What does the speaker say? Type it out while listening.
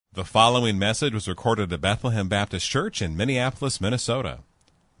The following message was recorded at Bethlehem Baptist Church in Minneapolis, Minnesota.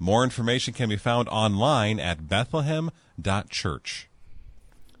 More information can be found online at bethlehem.church.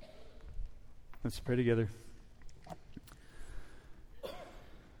 Let's pray together.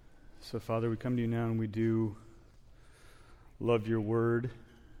 So, Father, we come to you now and we do love your word.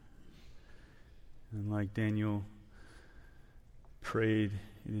 And like Daniel prayed,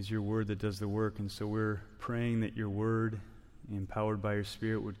 it is your word that does the work. And so we're praying that your word, empowered by your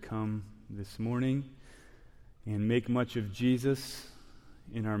Spirit, would come this morning and make much of Jesus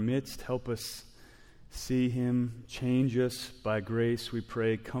in our midst. Help us see him, change us by grace, we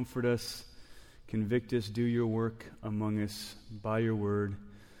pray. Comfort us, convict us, do your work among us by your word,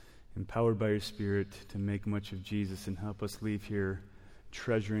 empowered by your Spirit to make much of Jesus, and help us leave here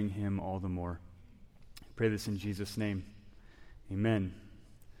treasuring him all the more. I pray this in Jesus' name. Amen.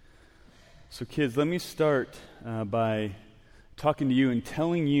 So kids, let me start by talking to you and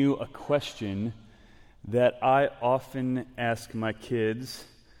telling you a question that I often ask my kids,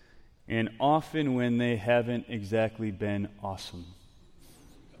 and often when they haven't exactly been awesome.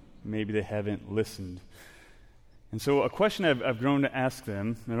 Maybe they haven't listened. And so a question I've grown to ask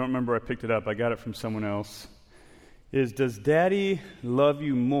them, I don't remember where I picked it up, I got it from someone else, is, does Daddy love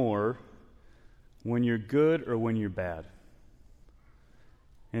you more when you're good or when you're bad?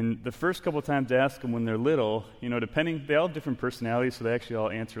 And the first couple of times I ask them when they're little, depending, they all have different personalities, so they actually all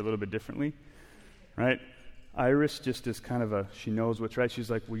answer a little bit differently, right? Iris just is kind of she knows what's right. She's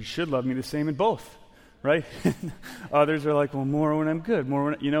like, well, you should love me the same in both, right? Others are like, well, more when I'm good, more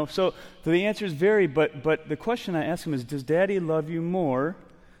when, So the answers vary, but the question I ask them is, does Daddy love you more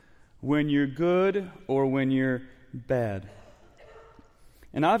when you're good or when you're bad?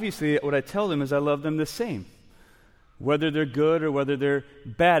 And obviously, what I tell them is I love them the same. Whether they're good or whether they're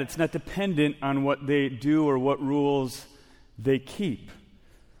bad, it's not dependent on what they do or what rules they keep.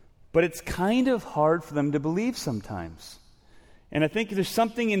 But it's kind of hard for them to believe sometimes. And I think there's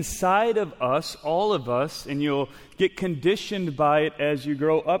something inside of us, all of us, and you'll get conditioned by it as you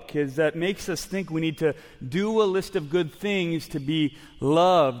grow up, kids, that makes us think we need to do a list of good things to be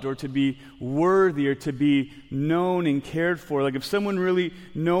loved or to be worthy or to be known and cared for. Like if someone really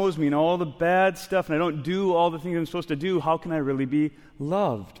knows me and all the bad stuff and I don't do all the things I'm supposed to do, how can I really be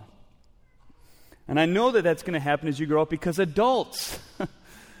loved? And I know that that's going to happen as you grow up because adults,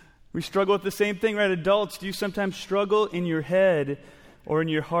 we struggle with the same thing, right? Adults, do you sometimes struggle in your head or in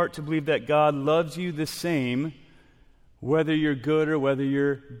your heart to believe that God loves you the same, whether you're good or whether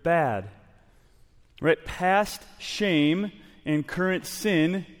you're bad? Right? Past shame and current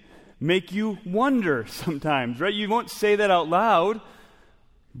sin make you wonder sometimes, right? You won't say that out loud,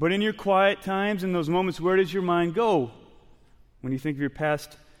 but in your quiet times, in those moments, where does your mind go when you think of your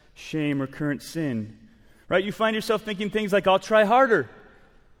past shame or current sin? Right? You find yourself thinking things like, I'll try harder.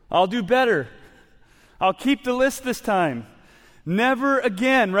 I'll do better. I'll keep the list this time. Never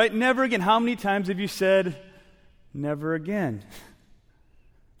again, right? Never again. How many times have you said, never again?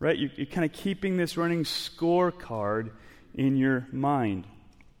 Right? You're kind of keeping this running scorecard in your mind.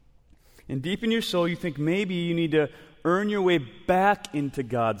 And deep in your soul, you think maybe you need to earn your way back into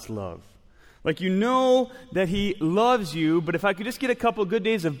God's love. Like you know that he loves you, but if I could just get a couple of good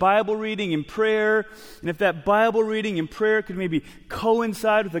days of Bible reading and prayer, and if that Bible reading and prayer could maybe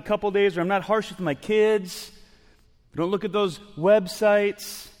coincide with a couple of days where I'm not harsh with my kids, I don't look at those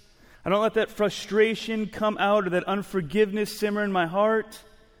websites, I don't let that frustration come out or that unforgiveness simmer in my heart,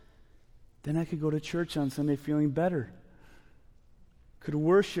 then I could go to church on Sunday feeling better. Could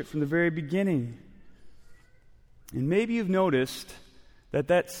worship from the very beginning. And maybe you've noticed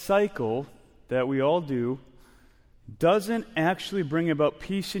that cycle that we all do doesn't actually bring about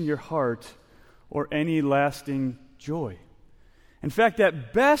peace in your heart or any lasting joy. In fact,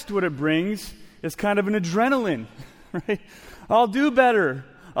 at best what it brings is kind of an adrenaline, right? I'll do better.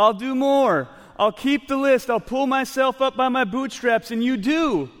 I'll do more. I'll keep the list. I'll pull myself up by my bootstraps, and you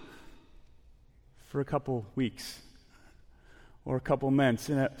do for a couple weeks or a couple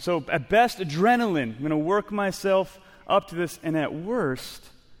months. So at best, adrenaline. I'm going to work myself up to this, and at worst,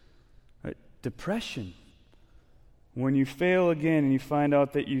 depression. When you fail again and you find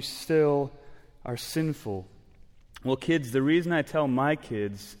out that you still are sinful. Well, kids, the reason I tell my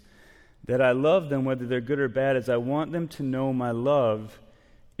kids that I love them, whether they're good or bad, is I want them to know my love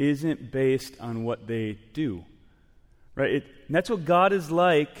isn't based on what they do. Right? And that's what God is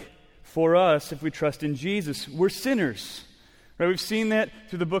like for us if we trust in Jesus. We're sinners. Right? We've seen that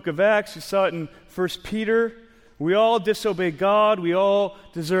through the book of Acts. We saw it in 1 Peter. We all disobey God. We all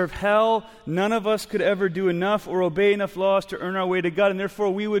deserve hell. None of us could ever do enough or obey enough laws to earn our way to God, and therefore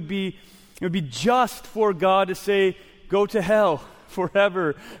it would be just for God to say, go to hell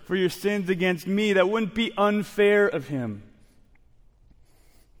forever for your sins against me. That wouldn't be unfair of him.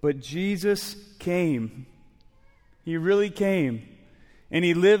 But Jesus came. He really came. And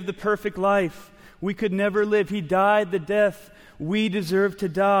he lived the perfect life we could never live. He died the death we deserve to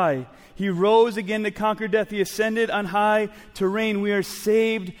die. He rose again to conquer death. He ascended on high to reign. We are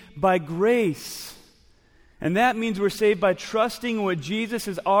saved by grace. And that means we're saved by trusting what Jesus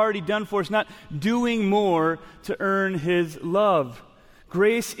has already done for us, not doing more to earn his love.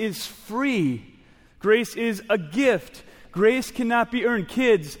 Grace is free. Grace is a gift. Grace cannot be earned.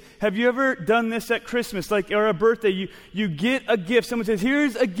 Kids, have you ever done this at Christmas, or a birthday? You get a gift. Someone says,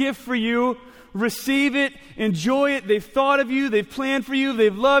 here's a gift for you. Receive it. Enjoy it. They've thought of you. They've planned for you.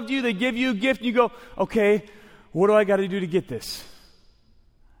 They've loved you. They give you a gift. And you go, okay, what do I got to do to get this?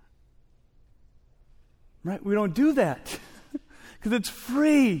 Right? We don't do that because it's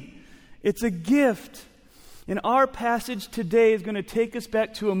free. It's a gift. And our passage today is going to take us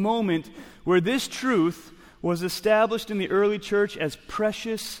back to a moment where this truth was established in the early church as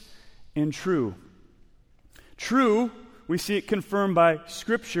precious and true. True, we see it confirmed by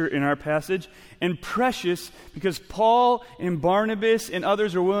Scripture in our passage, and precious because Paul and Barnabas and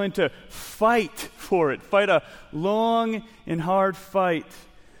others are willing to fight for it, fight a long and hard fight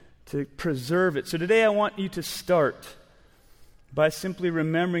to preserve it. So today I want you to start by simply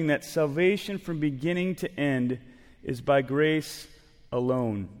remembering that salvation from beginning to end is by grace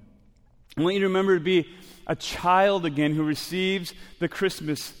alone. I want you to remember to be a child again who receives the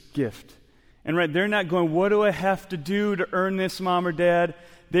Christmas gift. And they're not going, what do I have to do to earn this, Mom or Dad?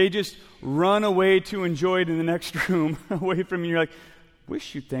 They just run away to enjoy it in the next room away from you. You're like,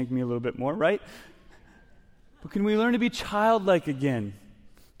 wish you'd thank me a little bit more, right? But can we learn to be childlike again?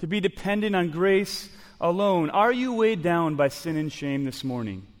 To be dependent on grace alone. Are you weighed down by sin and shame this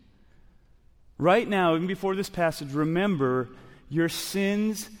morning? Right now, even before this passage, remember your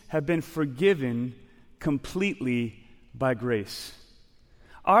sins have been forgiven completely by grace.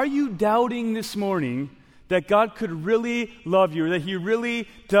 Are you doubting this morning that God could really love you, or that he really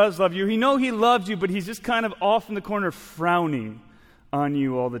does love you? You know he loves you, but he's just kind of off in the corner frowning on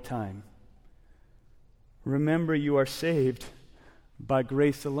you all the time. Remember, you are saved by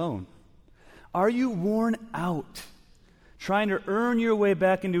grace alone. Are you worn out trying to earn your way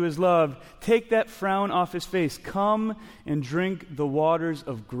back into his love? Take that frown off his face. Come and drink the waters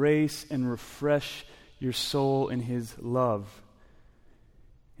of grace and refresh your soul in his love.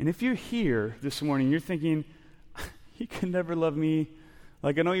 And if you're here this morning, you're thinking, he can never love me.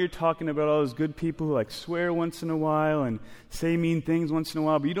 I know you're talking about all those good people who swear once in a while and say mean things once in a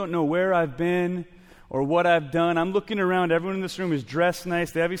while, but you don't know where I've been or what I've done. I'm looking around. Everyone in this room is dressed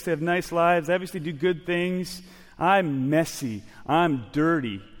nice. They obviously have nice lives. They obviously do good things. I'm messy. I'm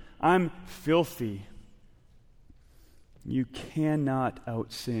dirty. I'm filthy. You cannot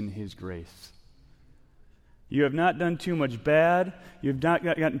out-sin his grace. You have not done too much bad. You have not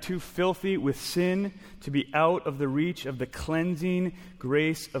gotten too filthy with sin to be out of the reach of the cleansing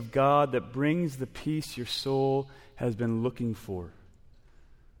grace of God that brings the peace your soul has been looking for.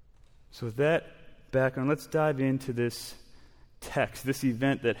 So with that background, let's dive into this text, this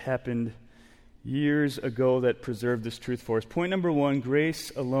event that happened years ago that preserved this truth for us. Point number 1,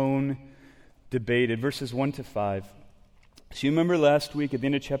 grace alone debated, verses 1 to 5. So you remember last week at the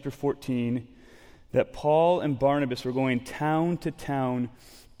end of chapter 14 that Paul and Barnabas were going town to town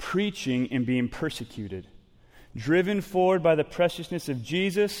preaching and being persecuted. Driven forward by the preciousness of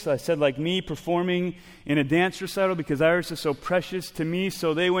Jesus, I said like me, performing in a dance recital because Iris is so precious to me,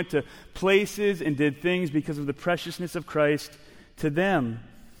 so they went to places and did things because of the preciousness of Christ to them.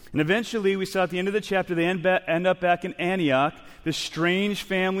 And eventually, we saw at the end of the chapter, they end up back in Antioch, this strange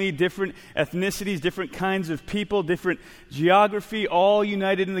family, different ethnicities, different kinds of people, different geography, all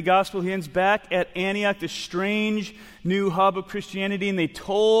united in the gospel. He ends back at Antioch, this strange new hub of Christianity, and they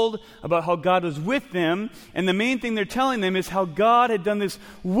told about how God was with them. And the main thing they're telling them is how God had done this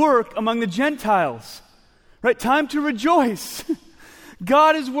work among the Gentiles. Right? Time to rejoice.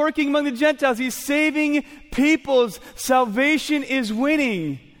 God is working among the Gentiles. He's saving peoples. Salvation is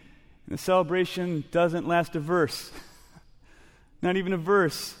winning. The celebration doesn't last a verse. Not even a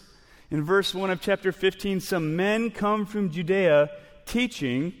verse. In verse 1 of chapter 15, some men come from Judea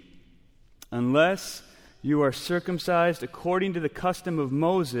teaching, unless you are circumcised according to the custom of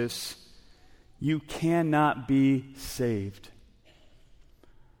Moses, you cannot be saved.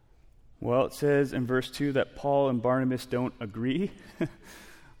 Well, it says in verse 2 that Paul and Barnabas don't agree.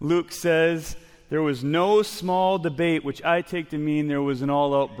 Luke says there was no small debate, which I take to mean there was an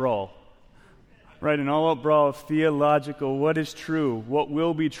all-out brawl. Right, an all-out brawl of theological, what is true, what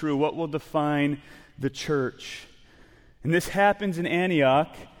will be true, what will define the church. And this happens in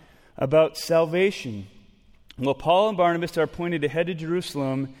Antioch about salvation. Well, Paul and Barnabas are appointed to head to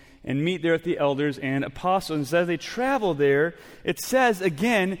Jerusalem and meet there with the elders and apostles. And as they travel there, it says,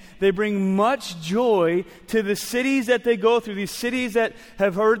 again, they bring much joy to the cities that they go through, these cities that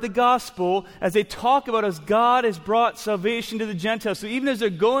have heard the gospel, as they talk about as God has brought salvation to the Gentiles. So even as they're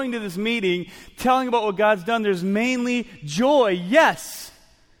going to this meeting, telling about what God's done, there's mainly joy, yes.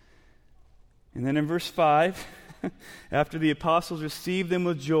 And then in verse 5, after the apostles receive them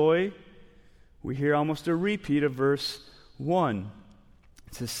with joy, we hear almost a repeat of verse 1.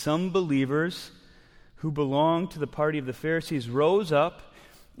 It says, some believers who belonged to the party of the Pharisees rose up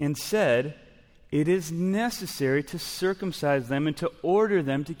and said, it is necessary to circumcise them and to order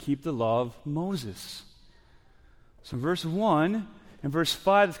them to keep the law of Moses. So in verse 1 and verse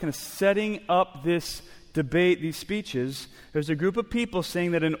 5, it's kind of setting up this debate, these speeches. There's a group of people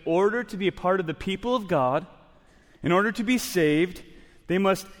saying that in order to be a part of the people of God, in order to be saved, they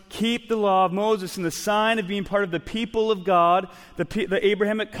must keep the law of Moses, and the sign of being part of the people of God, the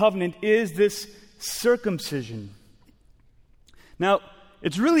Abrahamic covenant, is this circumcision. Now,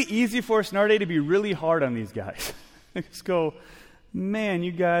 it's really easy for us in our day to be really hard on these guys. Just go, man,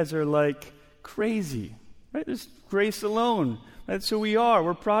 you guys are like crazy. Right? There's grace alone. That's who we are.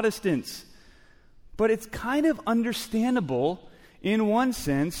 We're Protestants. But it's kind of understandable, in one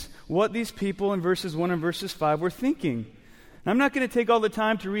sense, what these people in verses 1 and verses 5 were thinking. I'm not going to take all the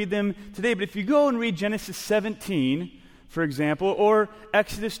time to read them today, but if you go and read Genesis 17, for example, or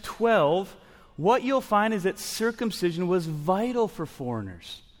Exodus 12, what you'll find is that circumcision was vital for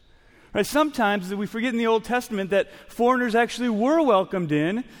foreigners. Right? Sometimes we forget in the Old Testament that foreigners actually were welcomed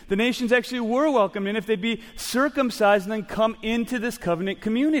in, the nations actually were welcomed in if they'd be circumcised and then come into this covenant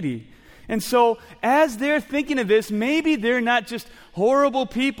community. And so, as they're thinking of this, maybe they're not just horrible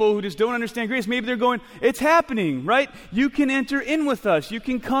people who just don't understand grace. Maybe they're going, it's happening, right? You can enter in with us. You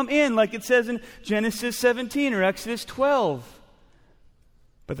can come in, like it says in Genesis 17 or Exodus 12.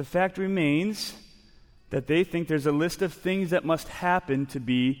 But the fact remains that they think there's a list of things that must happen to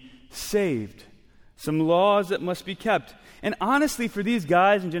be saved, some laws that must be kept. And honestly, for these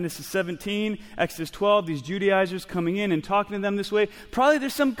guys in Genesis 17, Exodus 12, these Judaizers coming in and talking to them this way, probably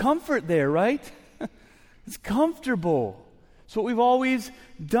there's some comfort there, right? It's comfortable. It's what we've always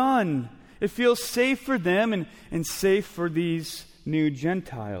done. It feels safe for them and safe for these new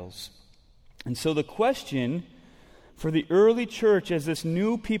Gentiles. And so the question for the early church as this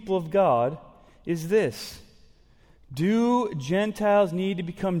new people of God is this: do Gentiles need to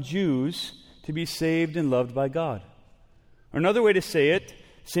become Jews to be saved and loved by God? Or another way to say it,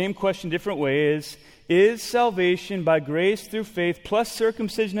 same question, different way, is salvation by grace through faith plus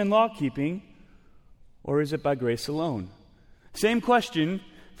circumcision and law-keeping, or is it by grace alone? Same question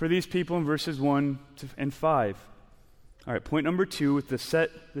for these people in verses 1 and 5. All right, point number 2, with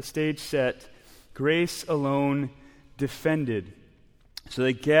the stage set, grace alone defended. So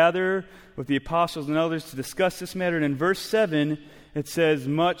they gather with the apostles and others to discuss this matter, and in verse 7, it says,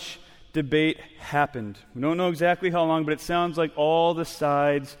 much debate happened. We don't know exactly how long, but it sounds like all the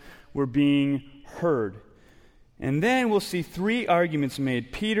sides were being heard. And then we'll see 3 arguments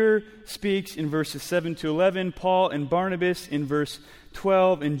made. Peter speaks in verses 7 to 11, Paul and Barnabas in verse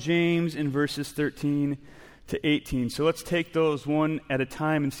 12, and James in verses 13 to 18. So let's take those one at a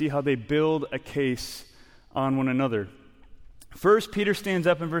time and see how they build a case on one another. First, Peter stands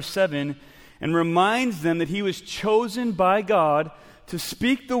up in verse 7 and reminds them that he was chosen by God to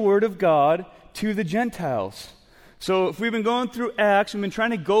speak the word of God to the Gentiles. So if we've been going through Acts, we've been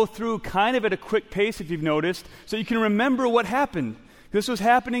trying to go through kind of at a quick pace, if you've noticed, so you can remember what happened. This was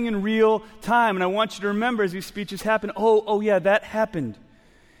happening in real time, and I want you to remember as these speeches happen, oh yeah, that happened.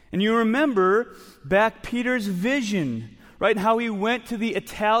 And you remember back Peter's vision, right, how he went to the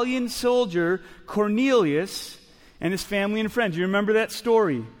Italian soldier Cornelius and his family and friends. You remember that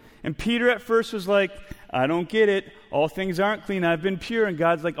story? And Peter at first was like, I don't get it. All things aren't clean. I've been pure. And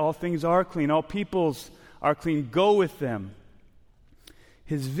God's like, all things are clean. All peoples are clean. Go with them.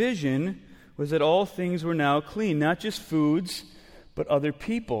 His vision was that all things were now clean, not just foods, but other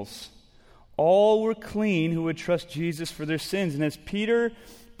peoples. All were clean who would trust Jesus for their sins. And as Peter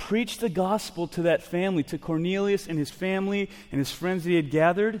preached the gospel to that family, to Cornelius and his family and his friends that he had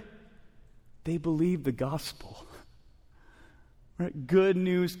gathered, they believed the gospel. Right? Good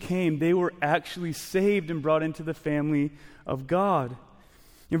news came. They were actually saved and brought into the family of God.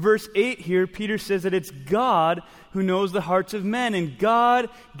 In verse 8 here, Peter says that it's God who knows the hearts of men, and God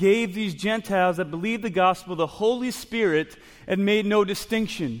gave these Gentiles that believed the gospel the Holy Spirit and made no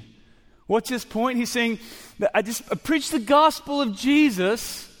distinction. What's his point? He's saying that I preached the gospel of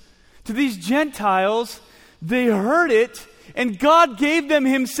Jesus to these Gentiles They heard it, and God gave them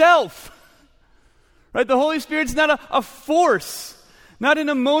himself. Right? The Holy Spirit's not a force, not an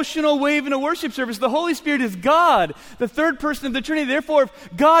emotional wave in a worship service. The Holy Spirit is God, the third person of the Trinity. Therefore,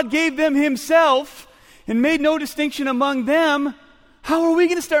 if God gave them himself and made no distinction among them, how are we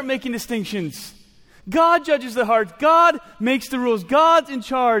going to start making distinctions? God judges the heart. God makes the rules. God's in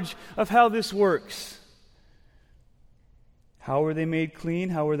charge of how this works. How were they made clean?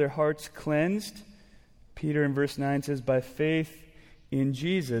 How were their hearts cleansed? Peter in verse 9 says, by faith in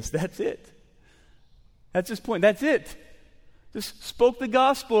Jesus. That's it. That's his point. That's it. Just spoke the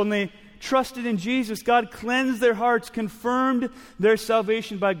gospel and they trusted in Jesus. God cleansed their hearts, confirmed their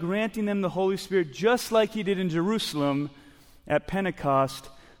salvation by granting them the Holy Spirit, just like he did in Jerusalem at Pentecost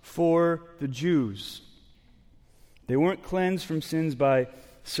for the Jews. They weren't cleansed from sins by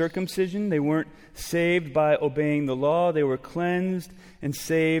circumcision. They weren't saved by obeying the law. They were cleansed and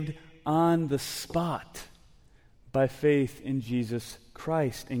saved on the spot by faith in Jesus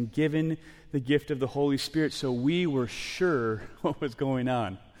Christ and given the gift of the Holy Spirit, so we were sure what was going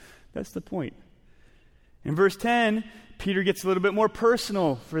on. That's the point. In verse 10, Peter gets a little bit more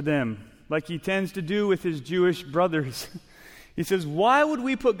personal for them, like he tends to do with his Jewish brothers. He says, why would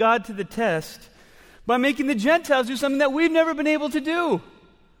we put God to the test by making the Gentiles do something that we've never been able to do?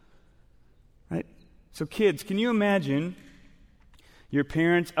 Right? So kids, can you imagine your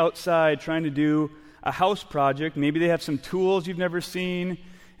parents outside trying to do a house project? Maybe they have some tools you've never seen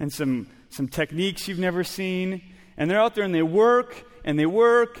and some techniques you've never seen, and they're out there and they work and they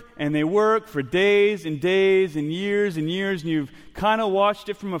work and they work for days and days and years, and you've kind of watched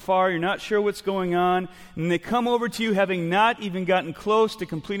it from afar, you're not sure what's going on, and they come over to you having not even gotten close to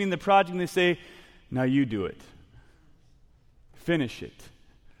completing the project, and they say, now you do it. Finish it.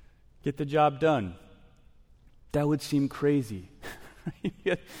 Get the job done. That would seem crazy.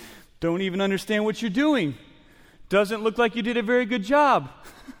 Don't even understand what you're doing. Doesn't look like you did a very good job.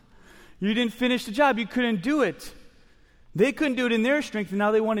 You didn't finish the job. You couldn't do it. They couldn't do it in their strength, and now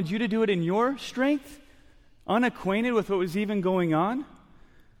they wanted you to do it in your strength, unacquainted with what was even going on.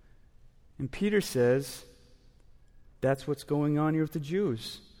 And Peter says, that's what's going on here with the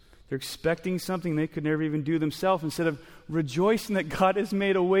Jews. They're expecting something they could never even do themselves, instead of rejoicing that God has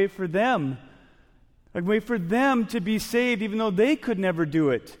made a way for them. A way for them to be saved, even though they could never do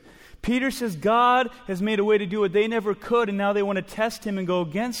it. Peter says God has made a way to do what they never could, and now they want to test him and go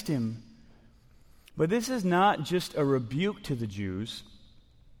against him. But this is not just a rebuke to the Jews.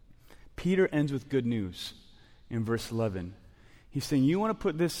 Peter ends with good news in verse 11. He's saying, you want to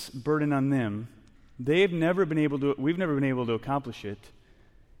put this burden on them. We've never been able to accomplish it.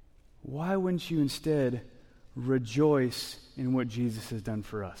 Why wouldn't you instead rejoice in what Jesus has done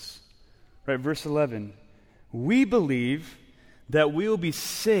for us? Right, verse 11. We believe that we will be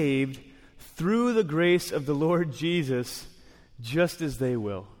saved through the grace of the Lord Jesus, just as they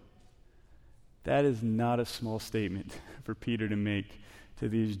will. That is not a small statement for Peter to make to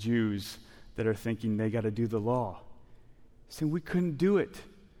these Jews that are thinking they got to do the law. Saying we couldn't do it.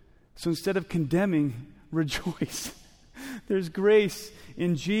 So instead of condemning, rejoice. There's grace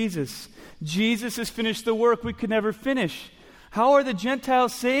in Jesus. Jesus has finished the work we could never finish. How are the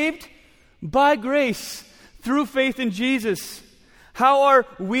Gentiles saved? By grace, through faith in Jesus. How are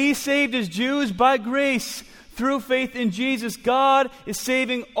we saved as Jews? By grace, through faith in Jesus. God is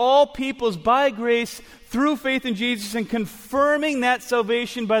saving all peoples by grace through faith in Jesus and confirming that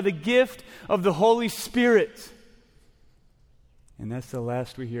salvation by the gift of the Holy Spirit. And that's the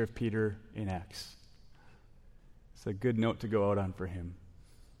last we hear of Peter in Acts. It's a good note to go out on for him.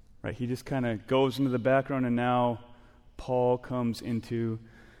 Right? He just kind of goes into the background, and now Paul comes into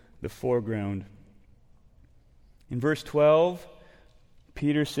the foreground. In verse 12,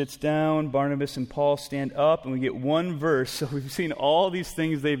 Peter sits down, Barnabas and Paul stand up, and we get one verse. So we've seen all these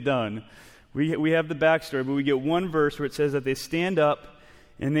things they've done. We have the backstory, but we get one verse where it says that they stand up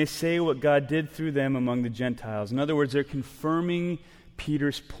and they say what God did through them among the Gentiles. In other words, they're confirming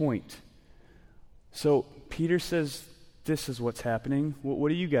Peter's point. So Peter says, this is what's happening. What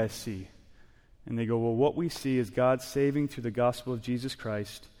do you guys see? And they go, well, what we see is God saving through the gospel of Jesus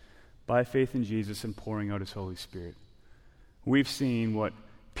Christ by faith in Jesus and pouring out his Holy Spirit. We've seen what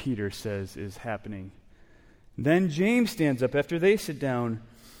Peter says is happening. Then James stands up after they sit down,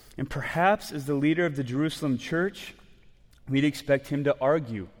 and perhaps as the leader of the Jerusalem church, we'd expect him to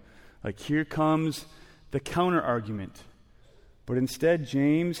argue. Like, here comes the counter-argument. But instead,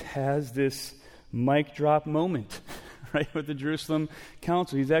 James has this mic drop moment, right, with the Jerusalem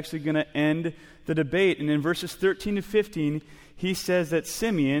council. He's actually going to end the debate. And in verses 13 to 15, he says that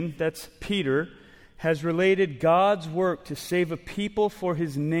Simeon, that's Peter, has related God's work to save a people for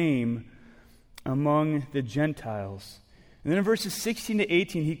his name among the Gentiles. And then in verses 16 to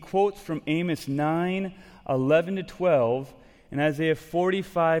 18, he quotes from Amos 9, 11 to 12, and Isaiah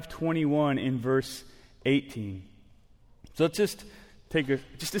 45, 21 in verse 18. So let's just take a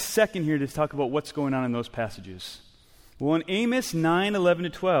second here to talk about what's going on in those passages. Well, in Amos 9, 11 to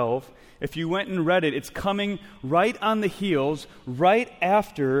 12, if you went and read it, it's coming right on the heels, right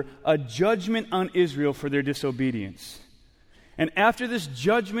after a judgment on Israel for their disobedience. And after this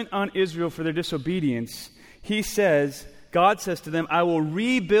judgment on Israel for their disobedience, God says to them, I will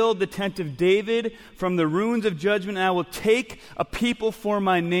rebuild the tent of David from the ruins of judgment, and I will take a people for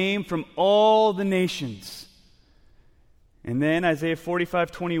my name from all the nations. And then Isaiah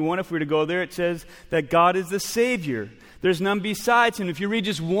 45, 21, if we were to go there, it says that God is the Savior. There's none besides him. If you read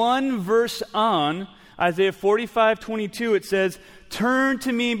just one verse on, Isaiah 45, 22, it says, turn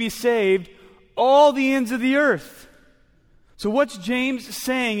to me and be saved, all the ends of the earth. So what's James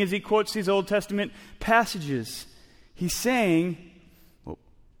saying as he quotes these Old Testament passages? He's saying, well,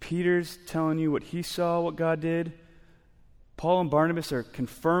 Peter's telling you what he saw, what God did. Paul and Barnabas are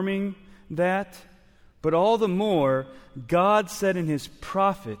confirming that. But all the more, God said in his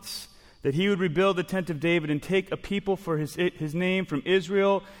prophets that he would rebuild the tent of David and take a people for his name from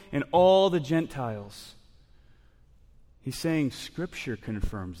Israel and all the Gentiles. He's saying Scripture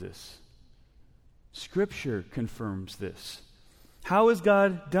confirms this. Scripture confirms this. How has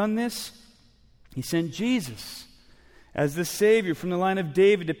God done this? He sent Jesus as the Savior from the line of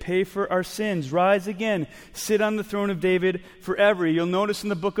David to pay for our sins, rise again, sit on the throne of David forever. You'll notice in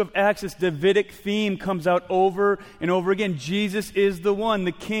the book of Acts, this Davidic theme comes out over and over again. Jesus is the one,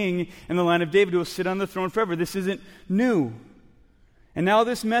 the King in the line of David who will sit on the throne forever. This isn't new. And now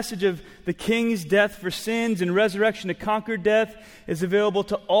this message of the King's death for sins and resurrection to conquer death is available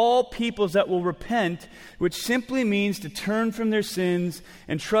to all peoples that will repent, which simply means to turn from their sins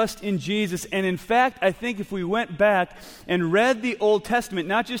and trust in Jesus. And in fact, I think if we went back and read the Old Testament,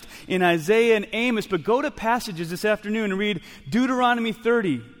 not just in Isaiah and Amos, but go to passages this afternoon and read Deuteronomy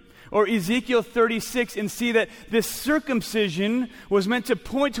 30 or Ezekiel 36 and see that this circumcision was meant to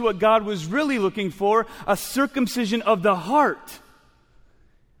point to what God was really looking for, a circumcision of the heart.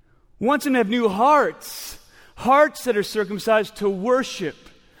 Wants them to have new hearts that are circumcised to worship.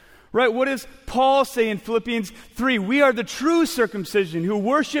 Right? What does Paul say in Philippians 3? We are the true circumcision who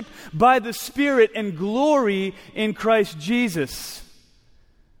worship by the Spirit and glory in Christ Jesus.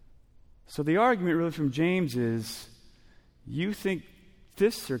 So the argument really from James is, you think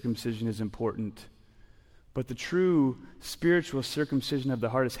this circumcision is important, but the true spiritual circumcision of the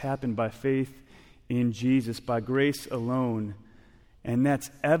heart has happened by faith in Jesus, by grace alone. And that's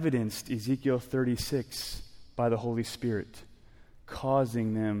evidenced, Ezekiel 36, by the Holy Spirit,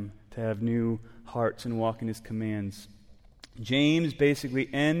 causing them to have new hearts and walk in His commands. James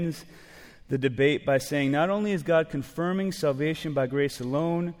basically ends the debate by saying, not only is God confirming salvation by grace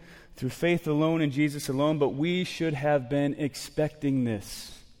alone, through faith alone in Jesus alone, but we should have been expecting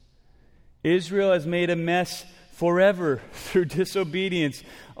this. Israel has made a mess forever through disobedience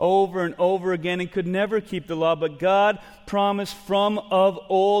over and over again and could never keep the law. But God promised from of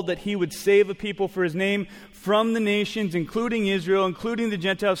old that He would save a people for His name from the nations, including Israel, including the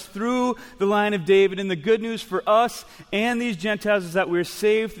Gentiles, through the line of David. And the good news for us and these Gentiles is that we're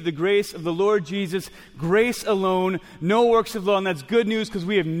saved through the grace of the Lord Jesus, grace alone, no works of law. And that's good news because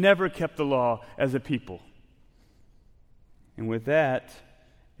we have never kept the law as a people. And with that,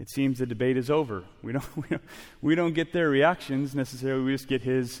 it seems the debate is over. We don't get their reactions necessarily. We just get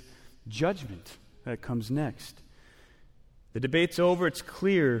His judgment that comes next. The debate's over. It's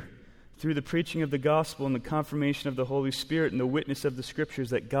clear through the preaching of the gospel and the confirmation of the Holy Spirit and the witness of the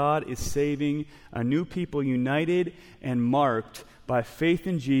Scriptures that God is saving a new people united and marked by faith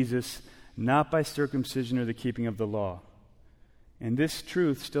in Jesus, not by circumcision or the keeping of the law. And this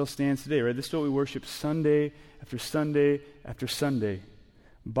truth still stands today, right? This is what we worship Sunday after Sunday after Sunday.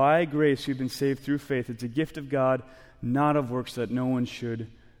 By grace, you've been saved through faith. It's a gift of God, not of works, that no one should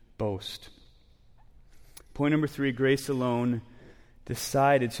boast. Point number 3, grace alone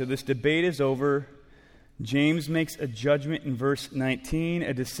decided. So this debate is over. James makes a judgment in verse 19,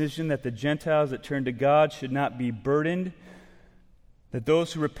 a decision that the Gentiles that turn to God should not be burdened, that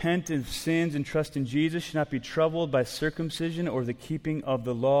those who repent of sins and trust in Jesus should not be troubled by circumcision or the keeping of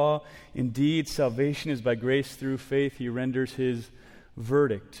the law. Indeed, salvation is by grace through faith. He renders his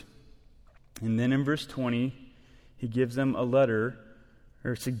verdict. And then in verse 20, he gives them a letter,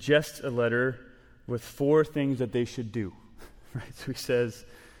 or suggests a letter with 4 things that they should do. Right? So he says,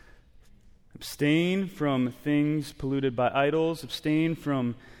 abstain from things polluted by idols, abstain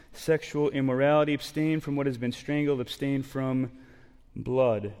from sexual immorality, abstain from what has been strangled, abstain from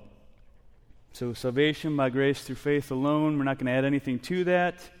blood. So salvation by grace through faith alone, we're not going to add anything to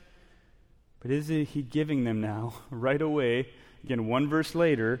that. But is he giving them now, right away, again, one verse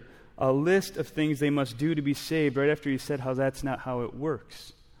later, a list of things they must do to be saved, right after he said how that's not how it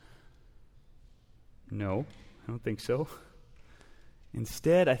works? No, I don't think so.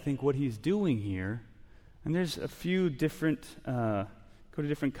 Instead, I think what he's doing here, and there's a few different, go to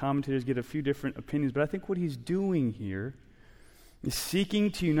different commentators, get a few different opinions, but I think what he's doing here is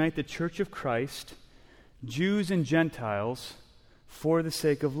seeking to unite the church of Christ, Jews and Gentiles, for the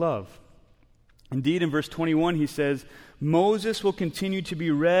sake of love. Indeed, in verse 21, he says, Moses will continue to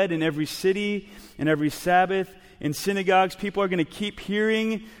be read in every city and every Sabbath. In synagogues, people are going to keep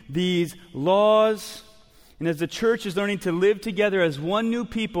hearing these laws. And as the church is learning to live together as one new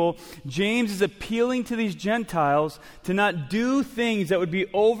people, James is appealing to these Gentiles to not do things that would be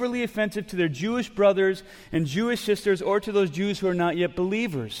overly offensive to their Jewish brothers and Jewish sisters or to those Jews who are not yet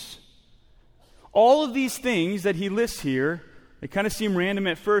believers. All of these things that he lists here, they kind of seem random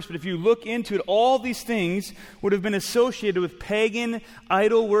at first, but if you look into it, all these things would have been associated with pagan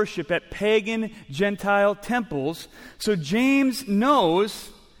idol worship at pagan Gentile temples. So James knows,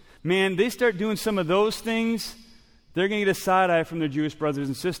 man, they start doing some of those things, they're going to get a side eye from their Jewish brothers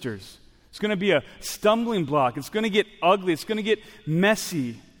and sisters. It's going to be a stumbling block. It's going to get ugly. It's going to get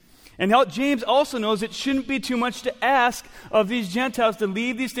messy. And James also knows it shouldn't be too much to ask of these Gentiles to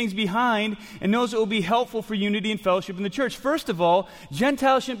leave these things behind, and knows it will be helpful for unity and fellowship in the church. First of all,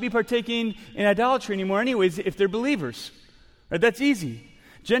 Gentiles shouldn't be partaking in idolatry anymore anyways if they're believers. Right? That's easy.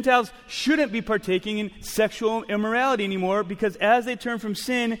 Gentiles shouldn't be partaking in sexual immorality anymore because as they turn from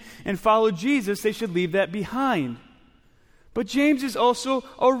sin and follow Jesus, they should leave that behind. But James is also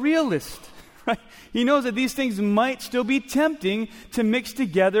a realist. Right? He knows that these things might still be tempting to mix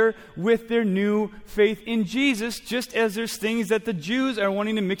together with their new faith in Jesus, just as there's things that the Jews are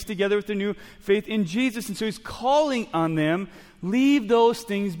wanting to mix together with their new faith in Jesus. And so he's calling on them, leave those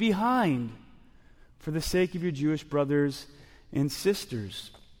things behind for the sake of your Jewish brothers and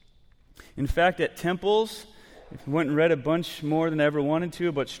sisters. In fact, at temples, if you went and read a bunch more than I ever wanted to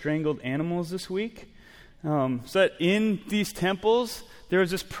about strangled animals this week, so that in these temples, there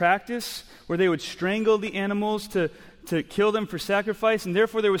was this practice where they would strangle the animals to kill them for sacrifice, and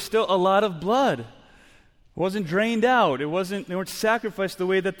therefore there was still a lot of blood. It wasn't drained out. They weren't sacrificed the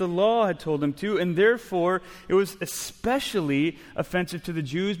way that the law had told them to, and therefore it was especially offensive to the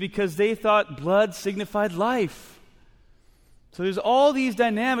Jews because they thought blood signified life. So there's all these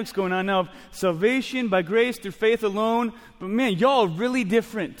dynamics going on now of salvation by grace through faith alone, but man, y'all are really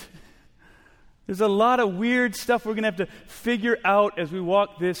different. There's a lot of weird stuff we're going to have to figure out as we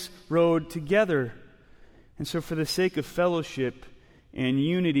walk this road together. And so for the sake of fellowship and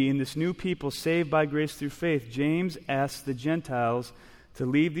unity in this new people saved by grace through faith, James asks the Gentiles to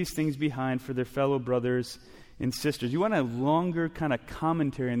leave these things behind for their fellow brothers and sisters. You want a longer kind of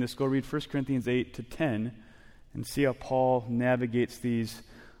commentary on this, go read 1 Corinthians 8 to 10 and see how Paul navigates these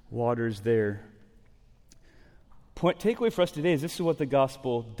waters there. Takeaway for us today is this is what the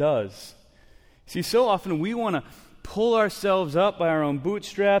gospel does. See, so often we want to pull ourselves up by our own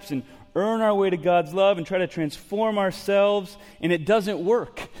bootstraps and earn our way to God's love and try to transform ourselves, and it doesn't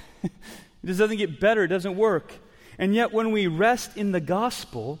work. It just doesn't get better. It doesn't work. And yet when we rest in the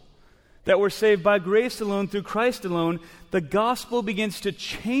gospel, that we're saved by grace alone, through Christ alone, the gospel begins to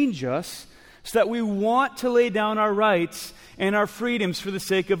change us so that we want to lay down our rights and our freedoms for the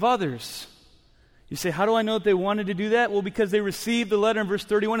sake of others. You say, how do I know that they wanted to do that? Well, because they received the letter in verse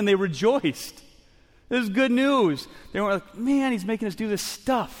 31 and they rejoiced. This is good news. They weren't like, man, he's making us do this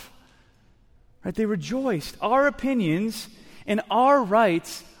stuff. Right? They rejoiced. Our opinions and our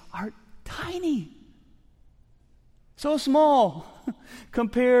rights are tiny. So small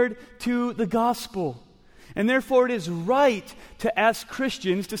compared to the gospel. And therefore it is right to ask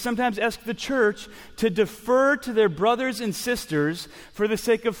Christians, to sometimes ask the church, to defer to their brothers and sisters for the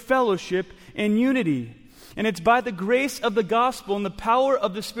sake of fellowship and unity. And it's by the grace of the gospel and the power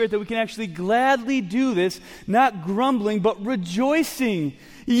of the Spirit that we can actually gladly do this, not grumbling, but rejoicing.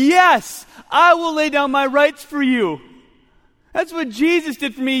 Yes, I will lay down my rights for you. That's what Jesus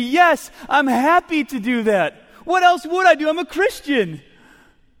did for me. Yes, I'm happy to do that. What else would I do? I'm a Christian.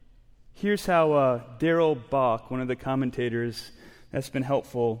 Here's how Darrell Bach, one of the commentators that's been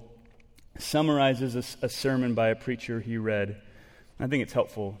helpful, summarizes a sermon by a preacher he read. I think it's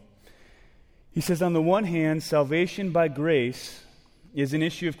helpful. He says, on the one hand, salvation by grace is an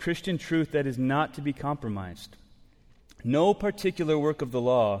issue of Christian truth that is not to be compromised. No particular work of the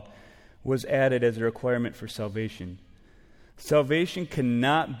law was added as a requirement for salvation. Salvation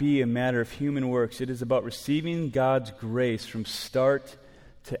cannot be a matter of human works. It is about receiving God's grace from start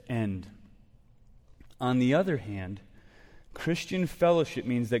to end. On the other hand, Christian fellowship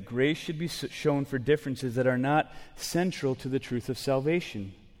means that grace should be shown for differences that are not central to the truth of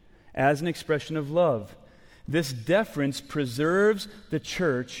salvation, as an expression of love. This deference preserves the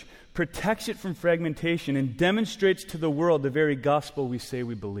church, protects it from fragmentation, and demonstrates to the world the very gospel we say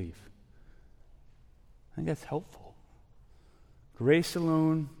we believe. I think that's helpful. Grace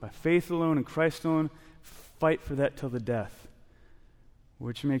alone, by faith alone, in Christ alone, fight for that till the death,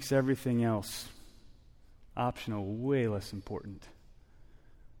 which makes everything else optional way less important.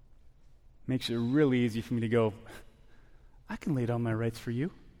 Makes it really easy for me to go, I can lay down my rights for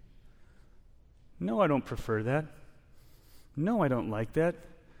you. No, I don't prefer that. No, I don't like that.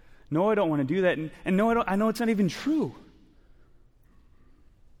 No, I don't want to do that. And no, I know it's not even true.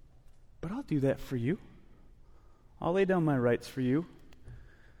 But I'll do that for you. I'll lay down my rights for you.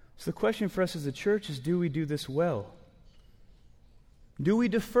 So the question for us as a church is, do we do this well? Do we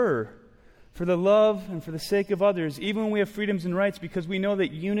defer for the love and for the sake of others, even when we have freedoms and rights, because we know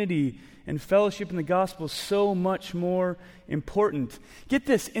that unity and fellowship in the gospel is so much more important? Get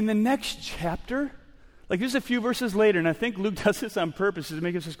this, in the next chapter, like there's a few verses later, and I think Luke does this on purpose to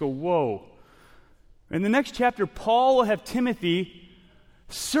make us just go, whoa. In the next chapter, Paul will have Timothy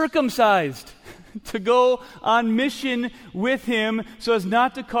circumcised to go on mission with him so as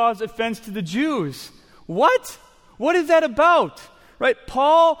not to cause offense to the Jews. What? What is that about? Right?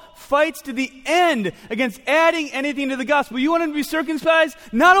 Paul fights to the end against adding anything to the gospel. You want him to be circumcised?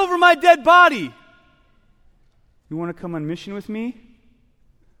 Not over my dead body. You want to come on mission with me?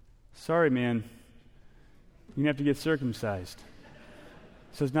 Sorry, man. You have to get circumcised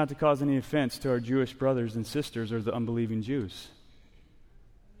so as not to cause any offense to our Jewish brothers and sisters or the unbelieving Jews.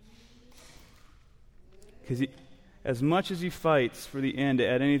 Because as much as he fights for the end to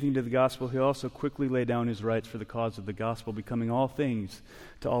add anything to the gospel, he'll also quickly lay down his rights for the cause of the gospel, becoming all things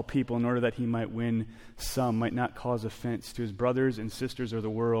to all people in order that he might win some, might not cause offense to his brothers and sisters or the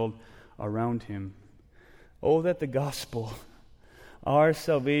world around him. Oh, that the gospel, our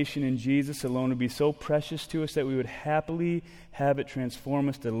salvation in Jesus alone, would be so precious to us that we would happily have it transform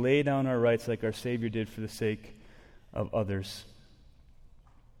us to lay down our rights like our Savior did for the sake of others.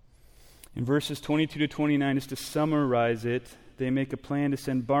 In verses 22 to 29, just to summarize it, they make a plan to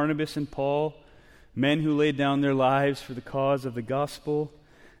send Barnabas and Paul, men who laid down their lives for the cause of the gospel,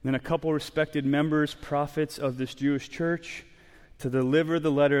 and then a couple respected members, prophets of this Jewish church, to deliver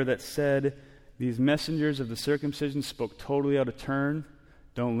the letter that said, these messengers of the circumcision spoke totally out of turn.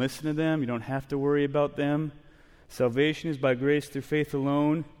 Don't listen to them. You don't have to worry about them. Salvation is by grace through faith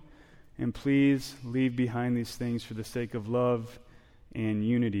alone, and please leave behind these things for the sake of love and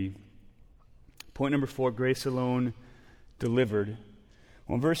unity. Point number 4, grace alone delivered.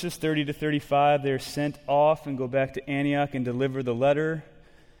 Well, in verses 30 to 35, they're sent off and go back to Antioch and deliver the letter.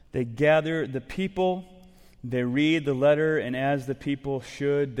 They gather the people, they read the letter, and as the people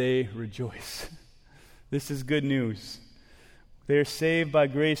should, they rejoice. This is good news. They are saved by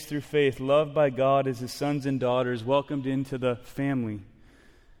grace through faith, loved by God as his sons and daughters, welcomed into the family.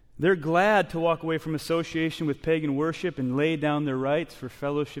 They're glad to walk away from association with pagan worship and lay down their rights for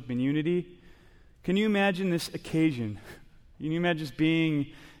fellowship and unity. Can you imagine this occasion? Can you imagine just being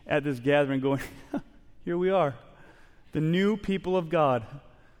at this gathering going, here we are, the new people of God,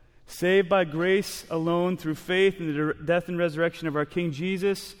 saved by grace alone through faith in the death and resurrection of our King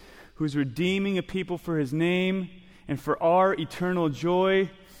Jesus, who's redeeming a people for his name and for our eternal joy.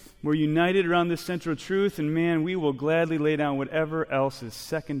 We're united around this central truth, and man, we will gladly lay down whatever else is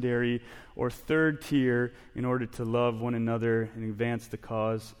secondary or third tier in order to love one another and advance the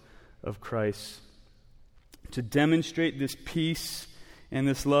cause of Christ. To demonstrate this peace and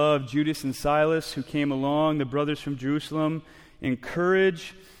this love, Judas and Silas, who came along, the brothers from Jerusalem,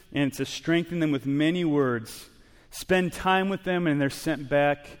 encourage and to strengthen them with many words. Spend time with them, and they're sent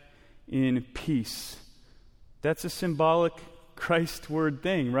back in peace. That's a symbolic Christ word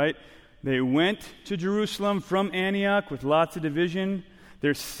thing, right? They went to Jerusalem from Antioch with lots of division.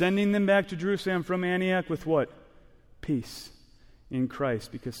 They're sending them back to Jerusalem from Antioch with what? Peace in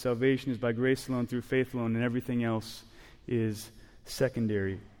Christ, because salvation is by grace alone, through faith alone, and everything else is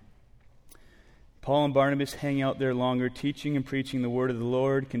secondary. Paul and Barnabas hang out there longer, teaching and preaching the word of the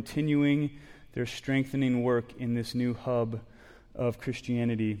Lord, continuing their strengthening work in this new hub of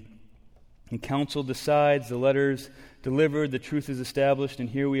Christianity. And council decides, the letter's delivered, the truth is established, and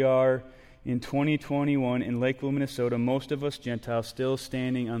here we are in 2021 in Lakeville, Minnesota, most of us Gentiles still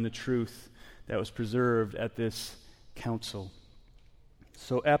standing on the truth that was preserved at this council.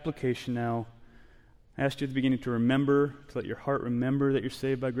 So application now. I asked you at the beginning to remember, to let your heart remember that you're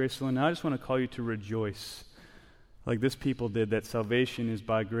saved by grace alone. Now I just want to call you to rejoice, like this people did, that salvation is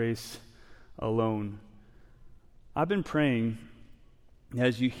by grace alone. I've been praying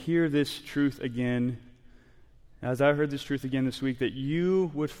as you hear this truth again, as I heard this truth again this week, that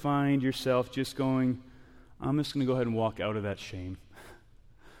you would find yourself just going, I'm just going to go ahead and walk out of that shame.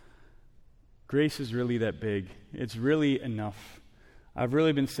 Grace is really that big. It's really enough. I've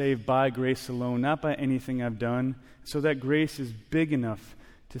really been saved by grace alone, not by anything I've done. So that grace is big enough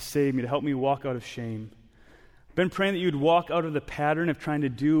to save me, to help me walk out of shame. I've been praying that you'd walk out of the pattern of trying to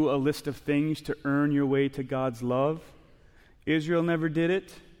do a list of things to earn your way to God's love. Israel never did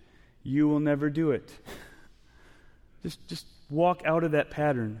it. You will never do it. Just walk out of that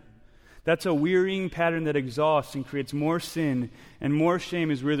pattern. That's a wearying pattern that exhausts and creates more sin and more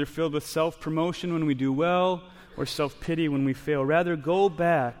shame as we're either filled with self-promotion when we do well or self-pity when we fail. Rather, go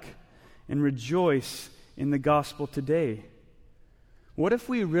back and rejoice in the gospel today. What if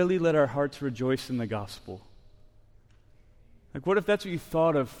we really let our hearts rejoice in the gospel? Like, what if that's what you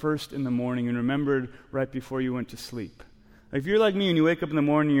thought of first in the morning and remembered right before you went to sleep? Like, if you're like me and you wake up in the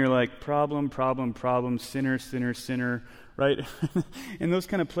morning and you're like, problem, problem, problem, sinner, sinner, sinner, right? And those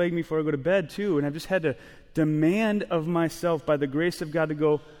kind of plague me before I go to bed too. And I've just had to demand of myself by the grace of God to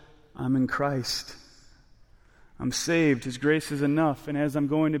go, I'm in Christ. I'm saved. His grace is enough. And as I'm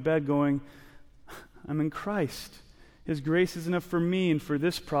going to bed going, I'm in Christ. His grace is enough for me and for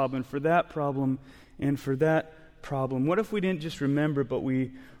this problem and for that problem and for that problem. What if we didn't just remember, but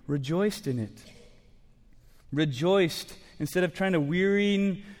we rejoiced in it? Rejoiced instead of trying to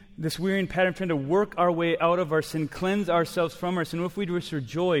wearying pattern, trying to work our way out of our sin, cleanse ourselves from our sin. What if we just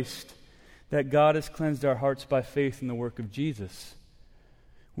rejoiced that God has cleansed our hearts by faith in the work of Jesus?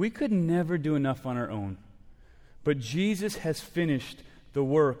 We could never do enough on our own, but Jesus has finished the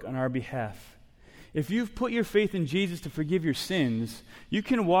work on our behalf. If you've put your faith in Jesus to forgive your sins, you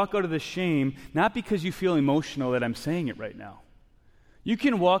can walk out of the shame, not because you feel emotional that I'm saying it right now. You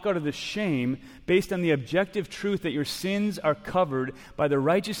can walk out of the shame based on the objective truth that your sins are covered by the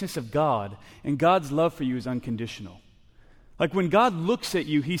righteousness of God, and God's love for you is unconditional. Like when God looks at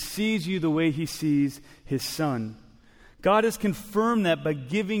you, he sees you the way he sees his Son. God has confirmed that by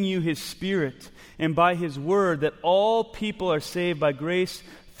giving you his Spirit and by his word that all people are saved by grace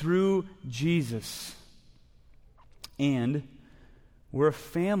through Jesus. And we're a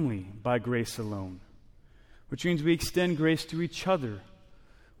family by grace alone, which means we extend grace to each other.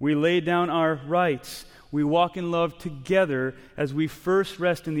 We lay down our rights. We walk in love together as we first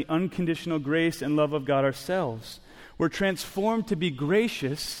rest in the unconditional grace and love of God ourselves. We're transformed to be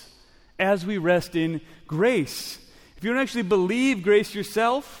gracious as we rest in grace. If you don't actually believe grace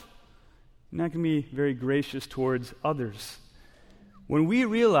yourself, you're not going to be very gracious towards others. When we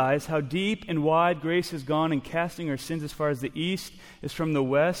realize how deep and wide grace has gone in casting our sins as far as the east is from the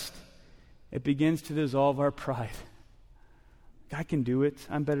west, it begins to dissolve our pride. I can do it.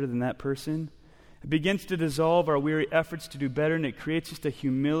 I'm better than that person. It begins to dissolve our weary efforts to do better, and it creates just a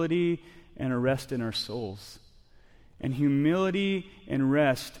humility and a rest in our souls. And humility and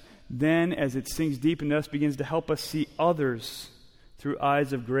rest, then, as it sinks deep into us, begins to help us see others through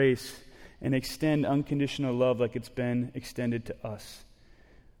eyes of grace and extend unconditional love like it's been extended to us.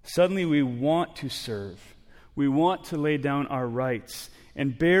 Suddenly we want to serve. We want to lay down our rights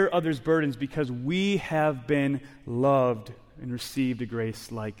and bear others' burdens because we have been loved and received a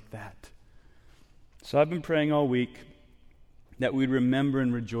grace like that. So I've been praying all week that we'd remember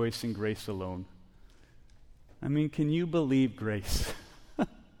and rejoice in grace alone. I mean, can you believe grace? I'm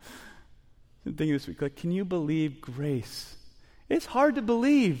thinking this week, like, can you believe grace? It's hard to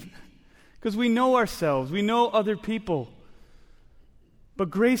believe because we know ourselves, we know other people.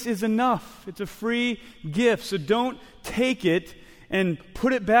 But grace is enough. It's a free gift, so don't take it and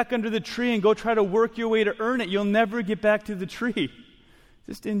put it back under the tree and go try to work your way to earn it. You'll never get back to the tree.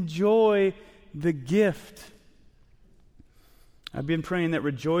 Just enjoy the gift. I've been praying that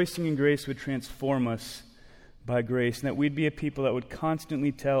rejoicing in grace would transform us by grace, and that we'd be a people that would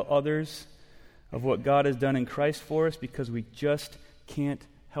constantly tell others of what God has done in Christ for us because we just can't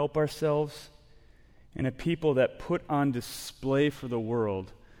help ourselves, and a people that put on display for the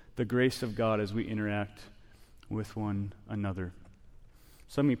world the grace of God as we interact with one another.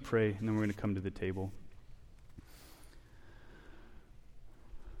 So let me pray, and then we're going to come to the table.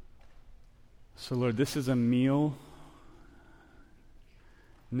 So Lord, this is a meal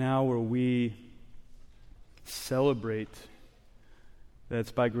now where we celebrate that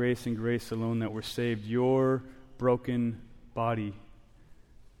it's by grace and grace alone that we're saved. Your broken body,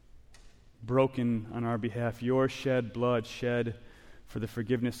 broken on our behalf. Your shed blood, shed for the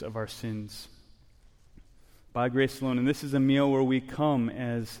forgiveness of our sins. By grace alone. And this is a meal where we come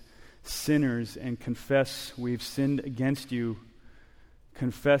as sinners and confess we've sinned against you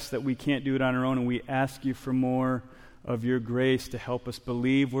confess that we can't do it on our own, and we ask you for more of your grace to help us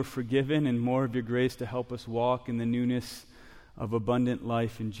believe we're forgiven, and more of your grace to help us walk in the newness of abundant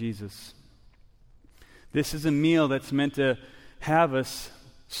life in Jesus. This is a meal that's meant to have us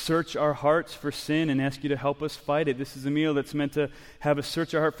search our hearts for sin and ask you to help us fight it. This is a meal that's meant to have us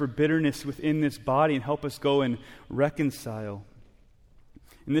search our heart for bitterness within this body and help us go and reconcile.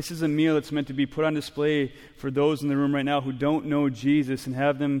 And this is a meal that's meant to be put on display for those in the room right now who don't know Jesus, and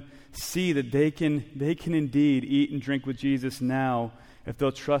have them see that they can indeed eat and drink with Jesus now if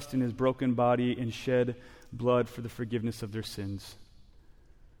they'll trust in his broken body and shed blood for the forgiveness of their sins.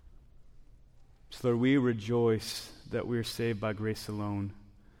 So Lord, we rejoice that we are saved by grace alone,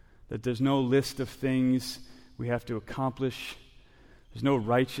 that there's no list of things we have to accomplish, there's no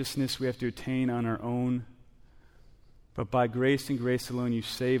righteousness we have to attain on our own. But by grace and grace alone, you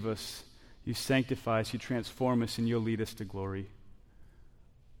save us, you sanctify us, you transform us, and you'll lead us to glory.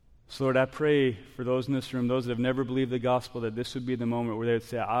 So Lord, I pray for those in this room, those that have never believed the gospel, that this would be the moment where they would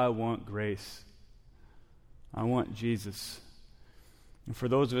say, I want grace. I want Jesus. And for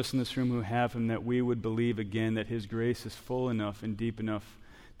those of us in this room who have him, that we would believe again that his grace is full enough and deep enough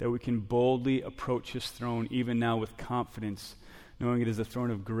that we can boldly approach his throne even now with confidence, knowing it is a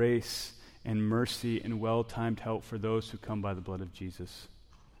throne of grace and mercy and well-timed help for those who come by the blood of Jesus.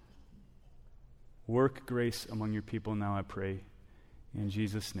 Work grace among your people now, I pray. In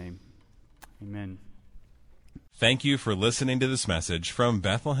Jesus' name, amen. Thank you for listening to this message from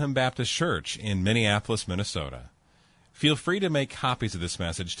Bethlehem Baptist Church in Minneapolis, Minnesota. Feel free to make copies of this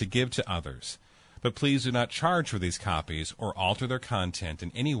message to give to others, but please do not charge for these copies or alter their content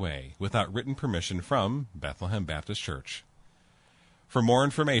in any way without written permission from Bethlehem Baptist Church. For more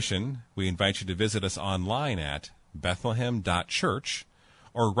information, we invite you to visit us online at bethlehem.church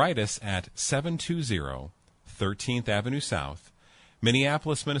or write us at 720 13th Avenue South,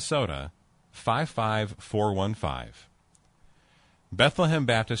 Minneapolis, Minnesota, 55415. Bethlehem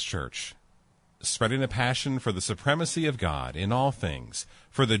Baptist Church, spreading a passion for the supremacy of God in all things,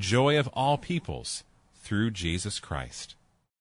 for the joy of all peoples, through Jesus Christ.